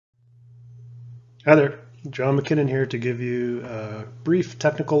Hi there, John McKinnon here to give you a brief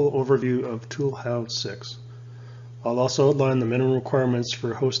technical overview of ToolHound 6. I'll also outline the minimum requirements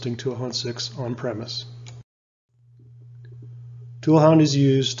for hosting ToolHound 6 on-premise. ToolHound has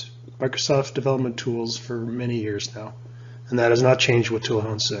used Microsoft development tools for many years now, and that has not changed with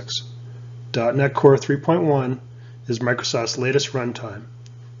ToolHound 6. .NET Core 3.1 is Microsoft's latest runtime.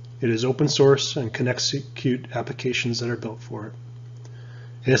 It is open source and can execute applications that are built for it.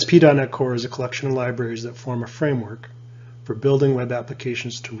 ASP.NET Core is a collection of libraries that form a framework for building web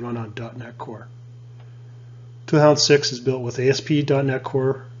applications to run on .NET Core. ToolHound 6 is built with ASP.NET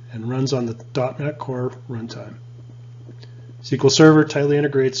Core and runs on the .NET Core runtime. SQL Server tightly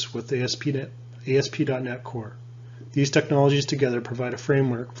integrates with ASP.NET Core. These technologies together provide a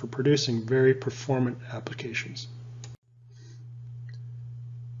framework for producing very performant applications.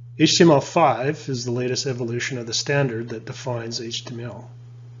 HTML5 is the latest evolution of the standard that defines HTML.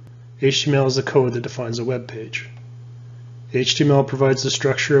 HTML is the code that defines a web page. HTML provides the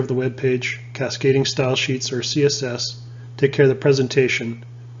structure of the web page, cascading style sheets or CSS take care of the presentation,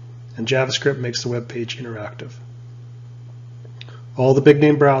 and JavaScript makes the web page interactive. All the big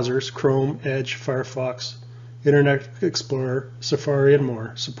name browsers, Chrome, Edge, Firefox, Internet Explorer, Safari, and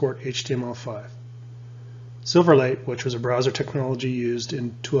more support HTML5. Silverlight, which was a browser technology used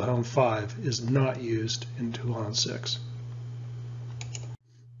in ToolHound 5, is not used in ToolHound 6.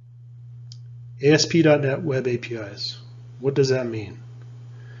 ASP.NET Web APIs. What does that mean?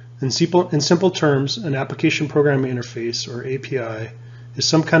 In simple terms, an application programming interface, or API, is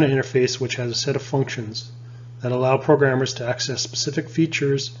some kind of interface which has a set of functions that allow programmers to access specific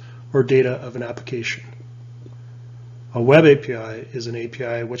features or data of an application. A web API is an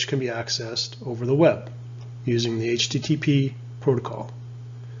API which can be accessed over the web using the HTTP protocol.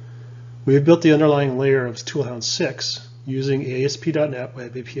 We have built the underlying layer of ToolHound 6 using ASP.NET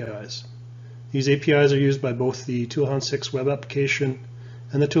Web APIs. These APIs are used by both the ToolHound 6 web application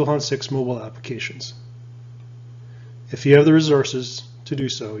and the ToolHound 6 mobile applications. If you have the resources to do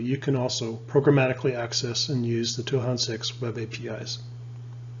so, you can also programmatically access and use the ToolHound 6 web APIs.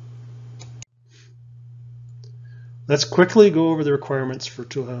 Let's quickly go over the requirements for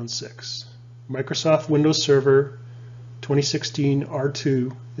ToolHound 6. Microsoft Windows Server 2016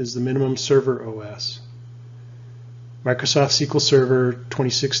 R2 is the minimum server OS. Microsoft SQL Server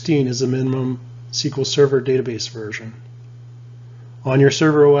 2016 is the minimum SQL Server database version. On your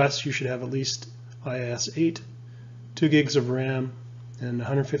server OS, you should have at least IIS 8, 2 gigs of RAM, and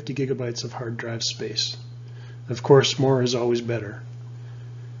 150 gigabytes of hard drive space. Of course, more is always better.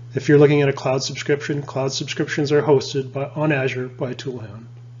 If you're looking at a cloud subscription, cloud subscriptions are hosted on Azure by ToolHound.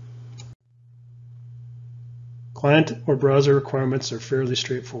 Client or browser requirements are fairly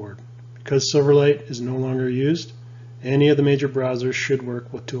straightforward. Because Silverlight is no longer used, any of the major browsers should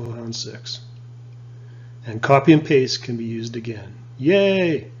work with ToolHound 6. And copy and paste can be used again.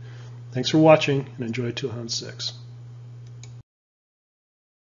 Yay! Thanks for watching and enjoy ToolHound 6.